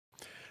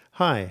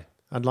Hi,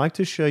 I'd like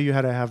to show you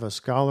how to have a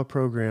Scala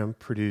program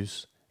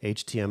produce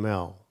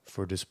HTML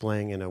for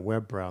displaying in a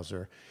web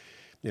browser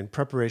in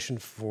preparation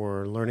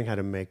for learning how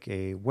to make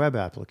a web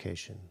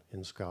application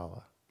in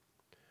Scala.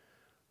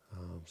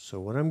 So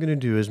what I'm going to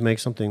do is make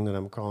something that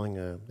I'm calling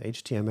a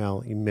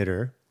HTML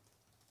emitter,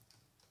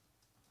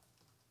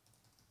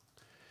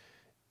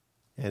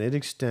 and it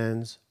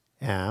extends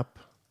app,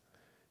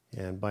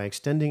 and by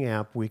extending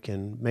app we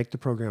can make the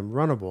program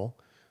runnable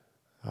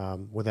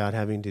without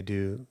having to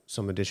do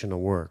some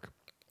additional work.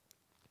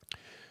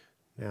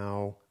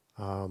 Now,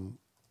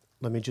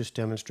 let me just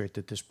demonstrate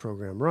that this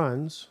program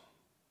runs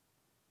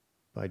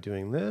by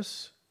doing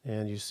this,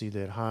 and you see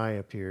that hi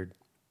appeared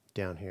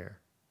down here.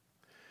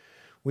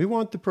 We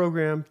want the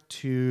program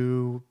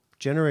to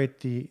generate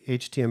the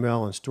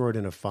HTML and store it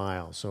in a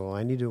file, so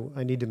I need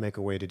to make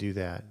a way to do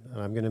that.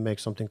 And I'm going to make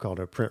something called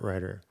a print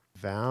writer.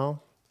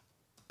 Val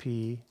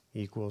p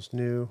equals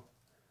new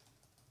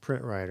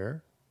print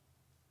writer,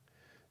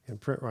 and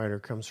print writer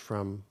comes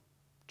from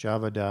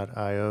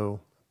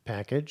java.io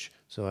package,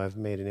 so I've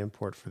made an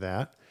import for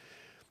that.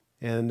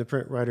 And the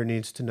print writer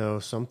needs to know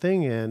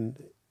something,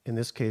 and in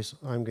this case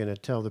I'm going to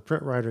tell the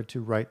print writer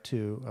to write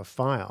to a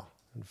file,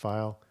 and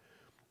file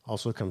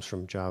also comes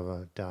from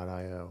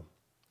java.io.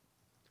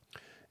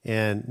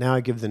 And now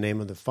I give the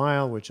name of the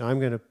file, which I'm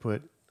going to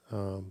put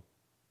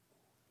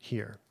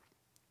here.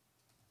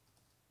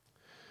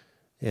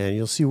 And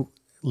you'll see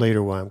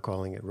later why I'm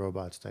calling it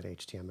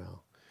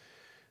robots.html.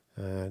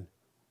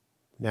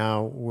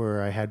 Now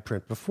where I had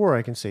print before,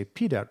 I can say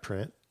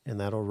p.print, and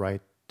that'll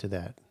write to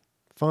that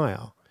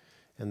file.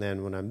 And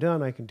then when I'm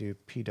done, I can do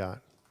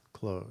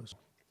p.close.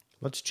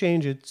 Let's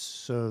change it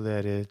so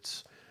that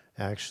it's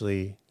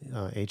actually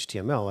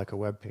HTML, like a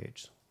web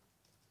page.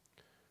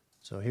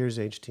 So here's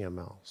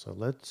HTML. So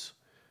let's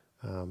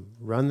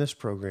run this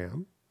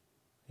program,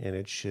 and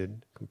it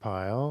should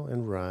compile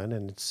and run,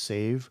 and it's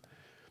save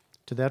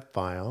to that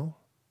file,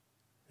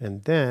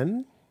 and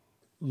then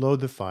load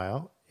the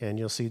file, and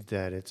you'll see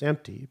that it's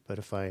empty. But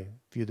if I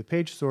view the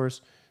page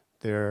source,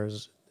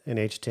 there's an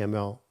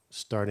HTML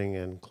starting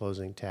and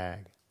closing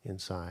tag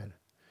inside.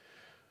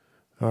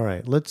 All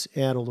right, let's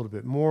add a little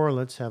bit more.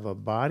 Let's have a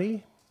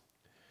body,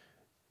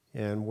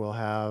 and we'll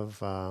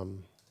have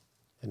an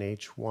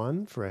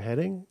H1 for a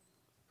heading,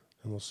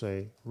 and we'll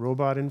say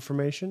robot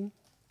information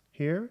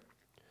here.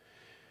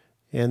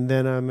 And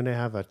then I'm going to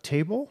have a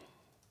table,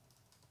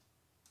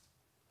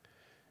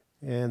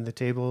 and the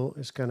table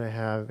is going to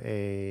have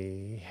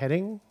a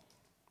heading,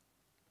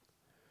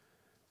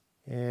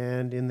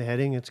 and in the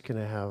heading it's going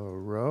to have a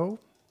row,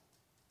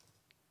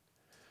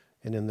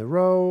 and in the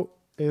row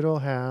it'll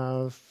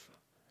have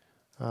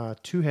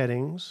two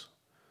headings,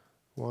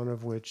 one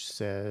of which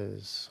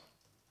says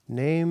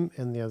name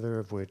and the other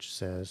of which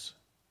says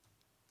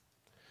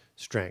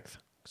strength.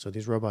 So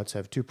these robots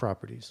have two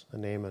properties, a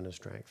name and a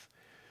strength.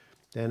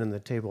 Then in the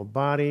table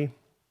body,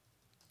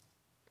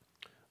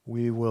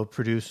 we will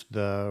produce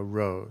the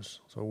rows.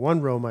 So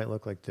one row might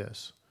look like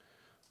this.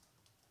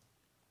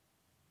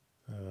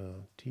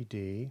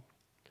 TD,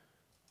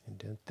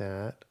 indent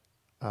that.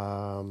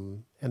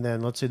 And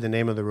then let's say the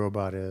name of the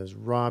robot is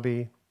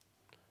Robbie.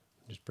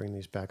 Just bring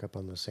these back up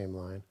on the same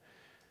line.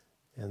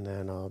 And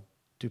then I'll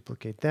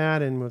duplicate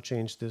that, and we'll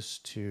change this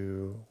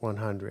to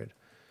 100.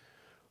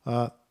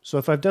 So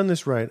if I've done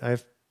this right,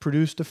 I've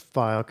produced a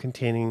file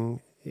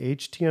containing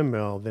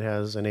HTML that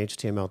has an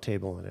HTML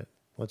table in it.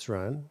 Let's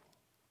run.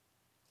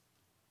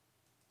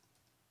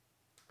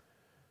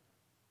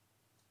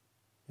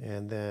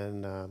 And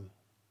then I'm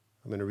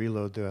going to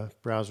reload the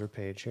browser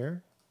page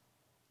here.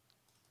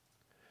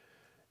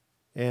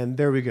 And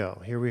there we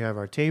go. Here we have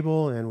our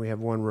table, and we have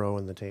one row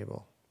in the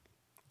table.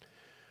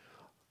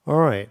 All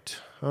right.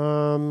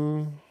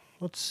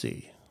 Let's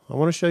see. I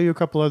want to show you a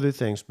couple other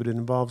things, but it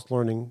involves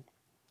learning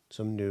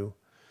some new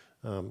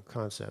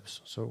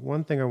concepts. So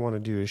one thing I want to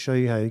do is show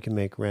you how you can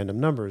make random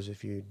numbers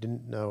if you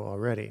didn't know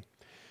already.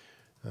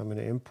 I'm going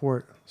to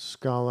import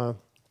Scala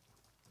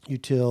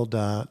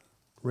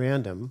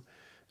util.random,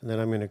 and then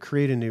I'm going to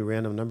create a new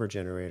random number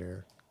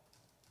generator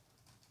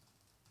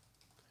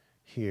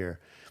here.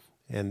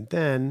 And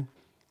then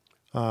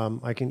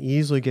I can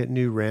easily get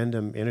new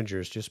random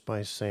integers just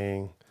by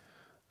saying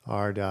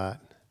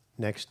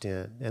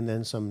r.nextInt and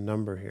then some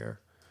number here.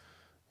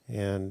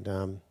 And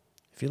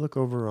if you look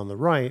over on the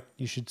right,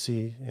 you should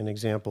see an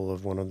example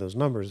of one of those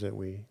numbers that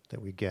we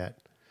get.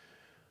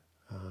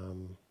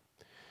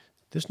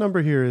 This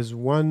number here is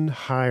one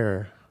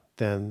higher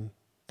than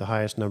the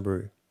highest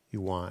number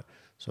you want.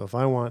 So if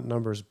I want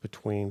numbers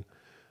between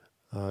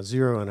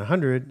 0 and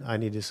 100, I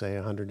need to say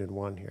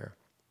 101 here.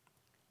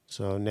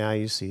 So now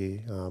you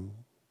see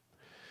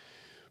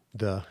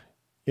the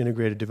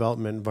integrated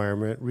development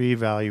environment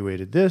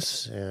reevaluated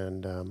this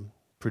and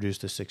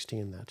produced a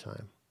 16 that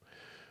time.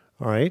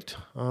 All right.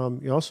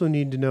 You also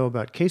need to know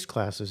about case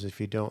classes if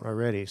you don't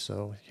already.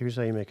 So here's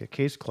how you make a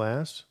case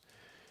class.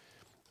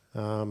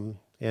 And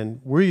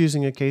we're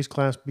using a case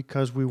class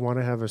because we want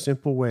to have a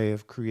simple way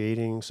of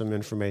creating some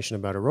information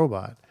about a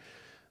robot.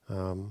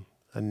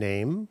 A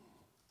name,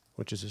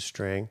 which is a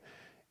string,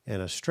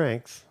 and a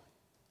strength,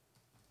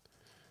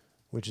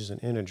 which is an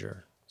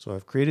integer. So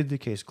I've created the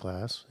case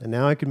class, and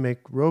now I can make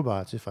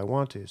robots if I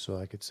want to. So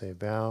I could say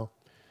val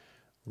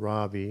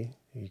Robbie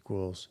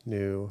equals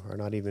new, or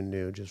not even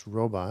new, just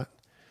robot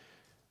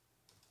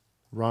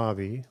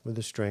Robbie with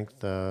a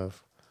strength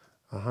of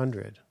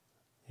 100.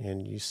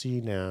 And you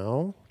see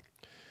now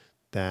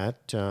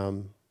that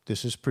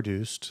this has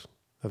produced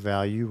a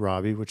value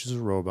Robbie, which is a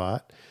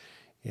robot,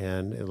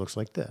 and it looks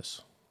like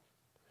this.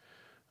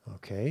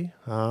 Okay,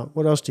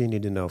 what else do you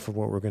need to know for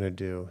what we're going to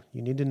do?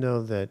 You need to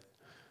know that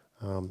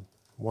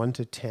 1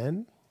 to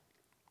 10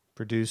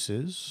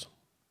 produces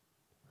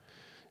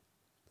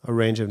a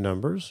range of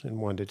numbers in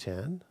 1 to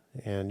 10,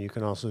 and you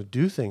can also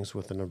do things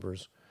with the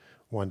numbers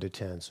 1 to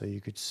 10. So you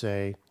could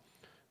say,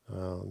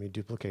 let me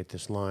duplicate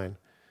this line,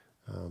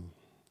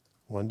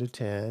 1 to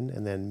 10,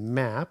 and then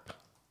map,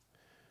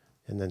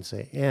 and then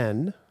say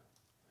n,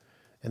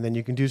 and then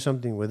you can do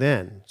something with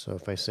n. So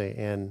if I say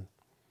n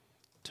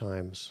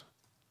times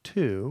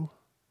 2,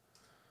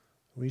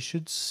 we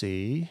should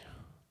see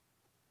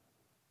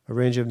a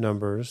range of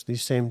numbers,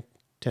 these same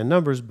 10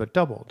 numbers, but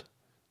doubled.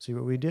 See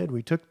what we did?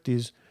 We took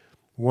these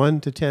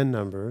 1 to 10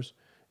 numbers,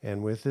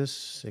 and with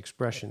this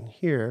expression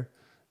here,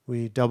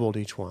 we doubled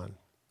each one.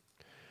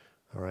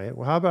 All right,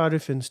 well, how about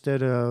if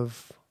instead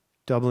of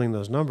doubling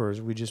those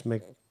numbers, we just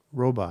make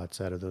robots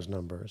out of those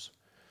numbers?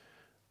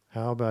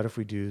 How about if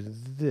we do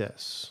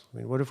this? I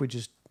mean, what if we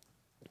just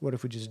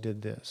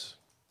did this?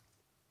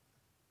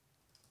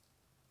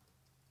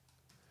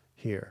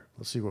 Here,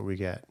 let's see what we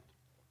get.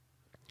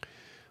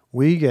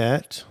 We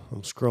get,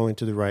 I'm scrolling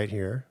to the right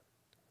here,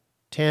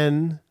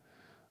 10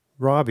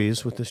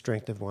 Robbies with the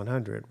strength of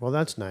 100. Well,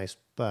 that's nice,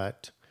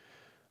 but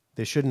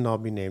they shouldn't all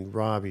be named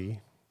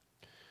Robbie.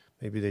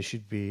 Maybe they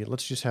should be,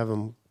 let's just have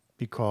them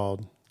be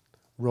called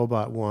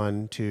Robot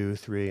 1, 2,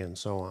 3, and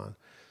so on.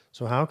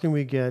 So how can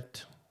we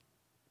get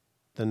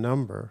the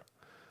number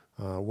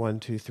 1,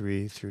 2,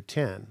 3 through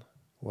 10?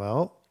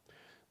 Well,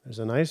 there's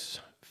a nice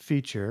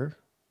feature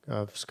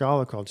of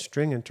Scala called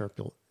string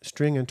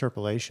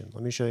interpolation.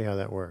 Let me show you how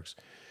that works.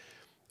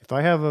 If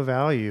I have a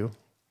value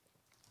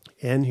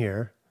n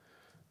here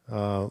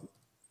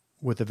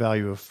with a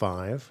value of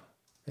 5,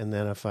 and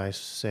then if I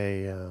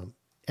say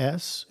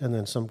s and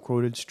then some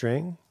quoted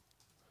string,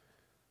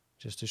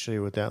 just to show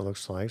you what that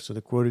looks like. So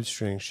the quoted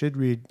string should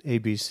read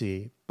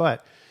ABC,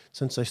 but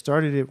since I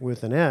started it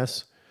with an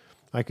s,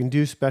 I can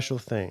do special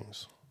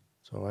things.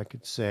 So I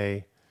could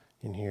say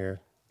in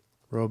here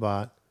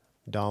robot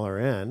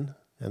 $n,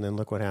 and then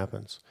look what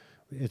happens.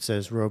 It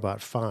says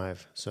robot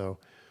 5. So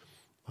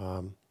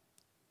a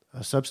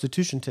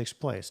substitution takes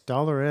place.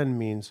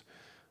 $n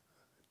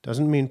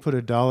doesn't mean put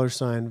a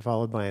 $sign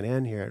followed by an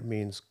n here. It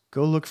means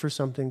go look for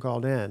something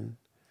called n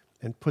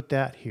and put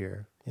that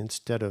here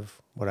instead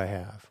of what I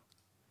have.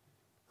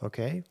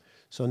 Okay?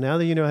 So now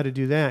that you know how to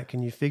do that,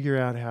 can you figure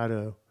out how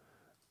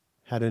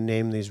to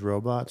name these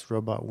robots?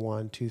 Robot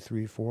 1, 2,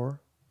 3, 4,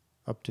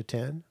 up to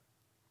 10?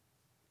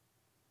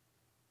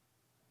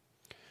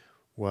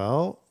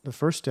 Well, the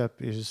first step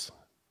is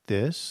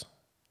this.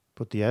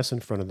 Put the s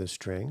in front of the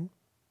string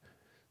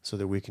so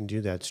that we can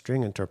do that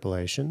string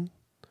interpolation.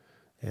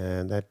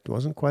 And that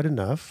wasn't quite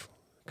enough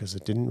because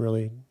it didn't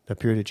really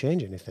appear to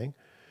change anything.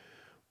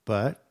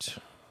 But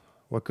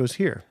what goes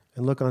here?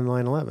 And look on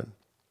line 11.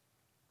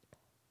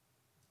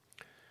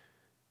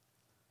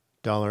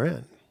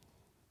 $n.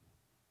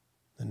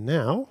 And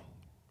now,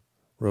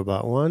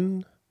 robot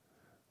 1,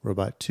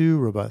 robot 2,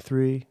 robot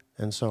 3,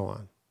 and so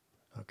on.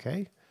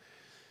 Okay?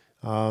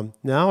 Now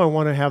I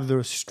want to have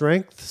the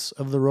strengths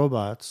of the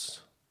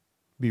robots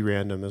be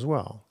random as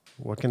well.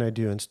 What can I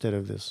do instead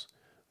of this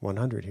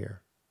 100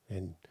 here?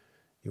 And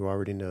you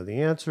already know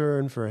the answer,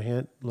 and for a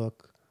hint,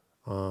 look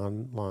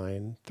on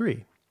line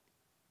 3.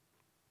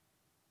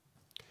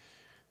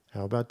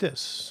 How about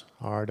this?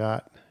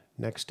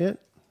 r.nextInt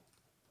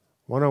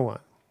 101.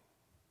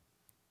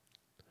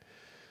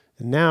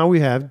 And now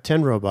we have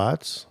 10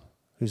 robots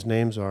whose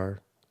names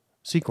are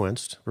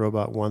sequenced,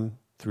 robot 1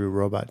 through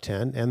robot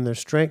 10, and their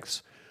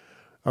strengths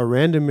are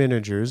random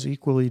integers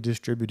equally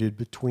distributed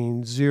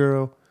between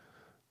 0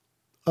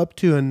 up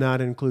to and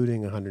not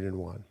including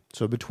 101.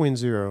 So between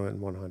 0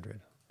 and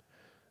 100.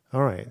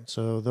 All right,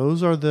 so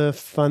those are the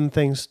fun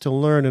things to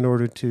learn in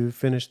order to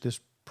finish this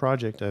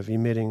project of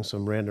emitting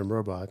some random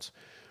robots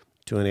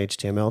to an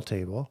HTML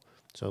table.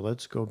 So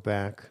let's go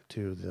back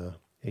to the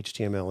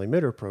HTML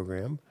emitter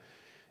program,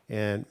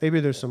 and maybe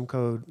there's some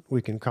code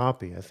we can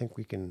copy. I think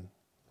we can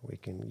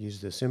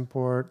use this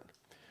import.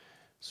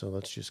 So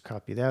let's just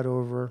copy that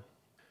over.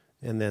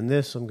 And then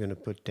this I'm going to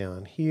put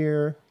down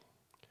here.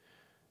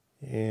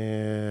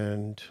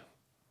 And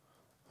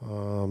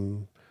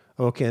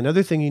okay,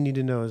 another thing you need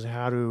to know is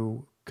how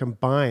to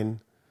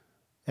combine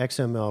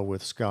XML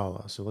with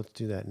Scala. So let's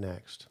do that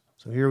next.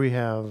 So here we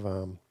have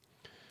an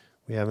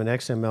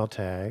XML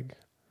tag.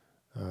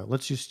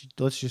 Let's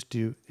just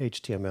do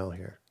HTML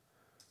here,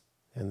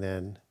 and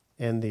then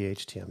end the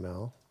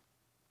HTML.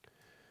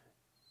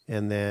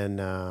 And then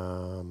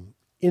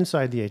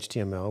inside the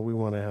HTML, we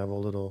want to have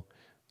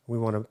we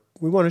want to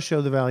we want to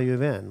show the value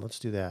of n. Let's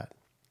do that.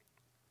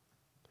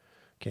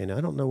 Okay, now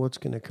I don't know what's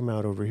going to come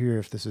out over here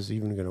if this is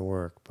even going to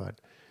work, but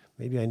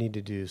maybe I need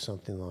to do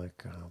something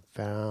like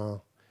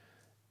val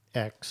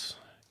x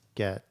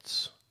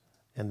gets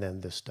and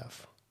then this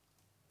stuff.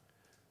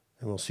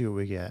 And we'll see what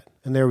we get.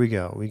 And there we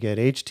go. We get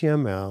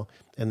HTML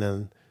and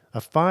then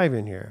a 5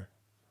 in here.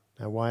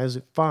 Now why is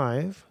it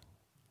 5?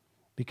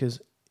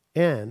 Because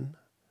n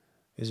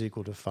is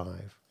equal to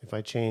 5. If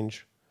I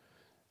change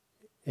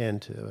n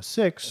to a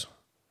 6,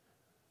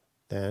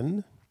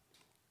 then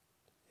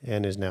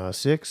n is now a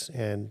 6,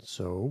 and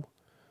so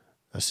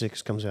a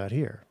 6 comes out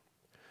here.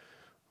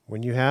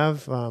 When you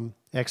have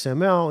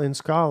XML in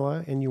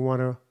Scala and you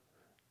want to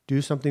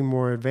do something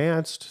more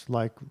advanced,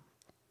 like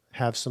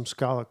have some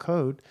Scala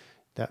code,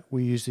 that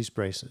we use these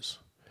braces.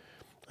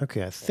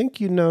 Okay, I think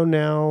you know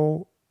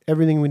now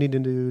everything we need to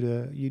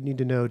do you need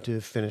to know to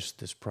finish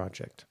this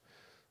project.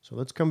 So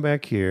let's come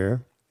back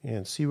here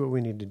and see what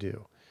we need to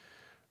do.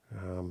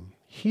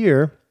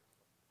 Here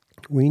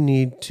we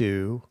need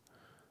to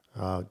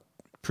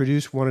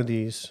produce one of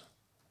these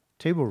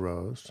table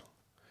rows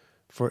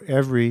for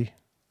every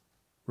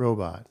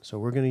robot. So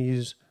we're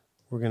going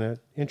to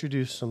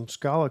introduce some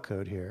Scala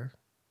code here,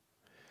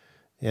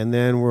 and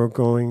then we're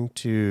going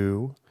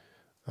to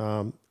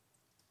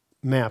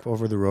map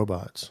over the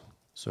robots.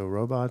 So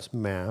robots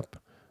map,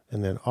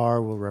 and then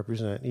R will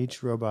represent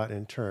each robot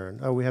in turn.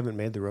 Oh, we haven't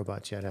made the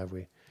robots yet, have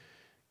we?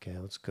 Okay,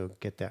 let's go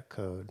get that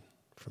code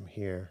from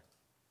here.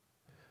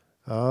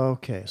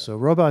 Okay, so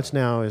robots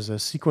now is a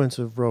sequence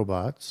of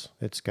robots.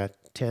 It's got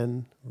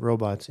 10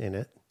 robots in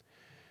it.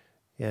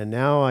 And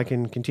now I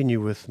can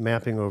continue with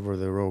mapping over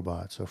the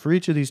robots. So for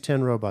each of these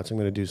 10 robots, I'm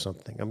going to do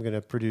something. I'm going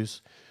to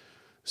produce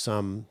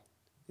some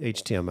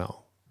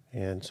HTML.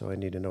 And so I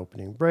need an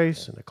opening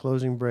brace and a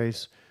closing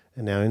brace.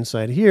 And now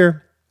inside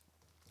here,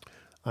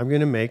 I'm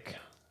going to make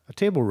a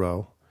table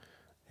row.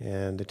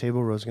 And the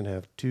table row is going to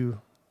have 2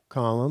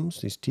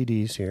 columns, these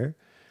TDs here.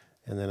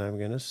 And then I'm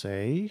going to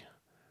say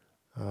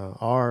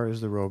R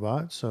is the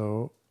robot,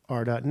 so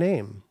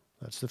R.name.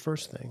 That's the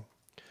first thing.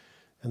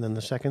 And then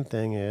the second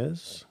thing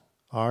is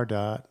R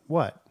dot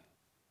what?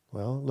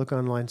 Well, look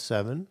on line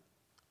 7.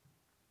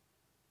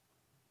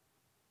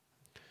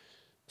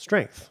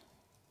 Strength.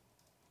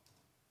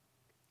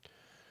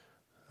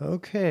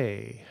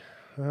 Okay.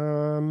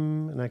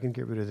 And I can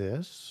get rid of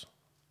this.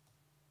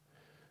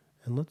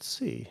 And let's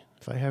see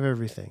if I have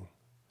everything.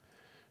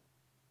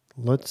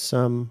 Let's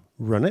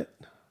run it.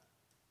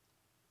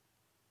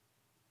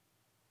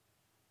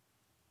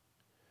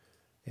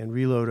 And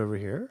reload over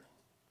here.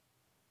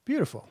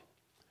 Beautiful.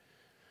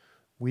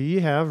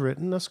 We have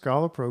written a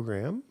Scala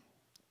program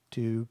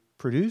to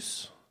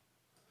produce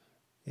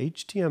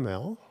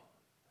HTML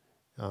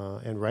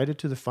and write it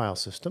to the file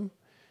system,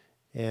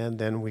 and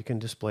then we can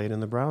display it in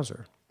the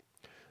browser.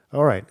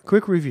 All right,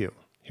 quick review.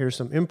 Here's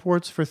some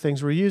imports for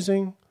things we're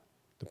using: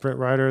 the print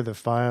writer, the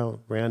file,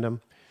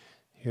 random.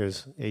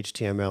 Here's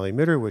HTML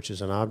emitter, which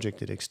is an object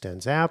that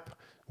extends app.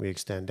 We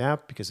extend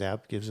app because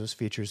app gives us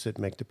features that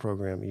make the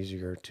program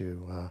easier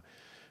to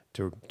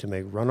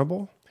make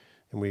runnable.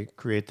 And we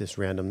create this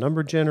random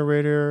number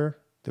generator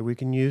that we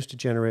can use to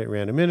generate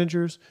random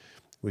integers.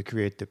 We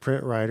create the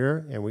print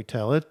writer, and we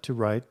tell it to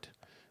write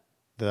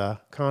the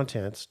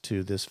contents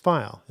to this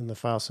file in the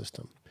file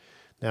system.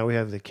 Now we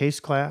have the case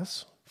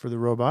class for the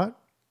robot.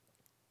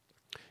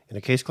 And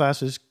a case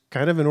class is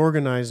kind of an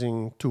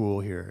organizing tool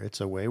here.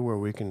 It's a way where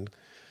we can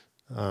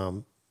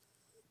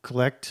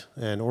collect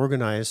and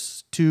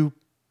organize 2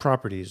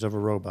 properties of a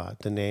robot,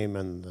 the name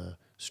and the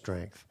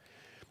strength.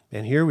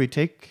 And here we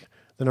take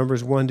the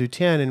numbers 1 to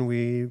 10 and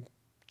we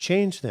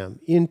change them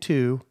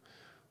into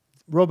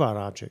robot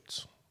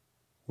objects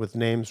with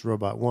names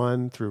robot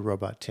 1 through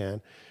robot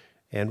 10,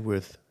 and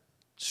with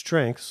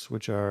strengths,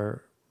 which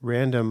are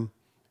random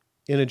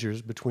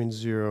integers between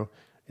 0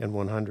 and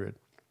 100.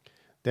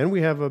 Then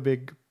we have a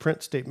big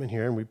print statement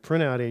here, and we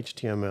print out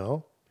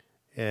HTML,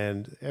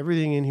 and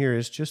everything in here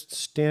is just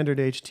standard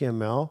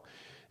HTML,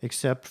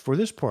 except for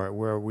this part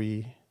where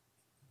we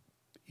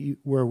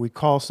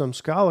call some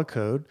Scala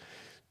code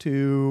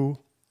to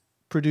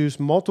produce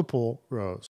multiple rows.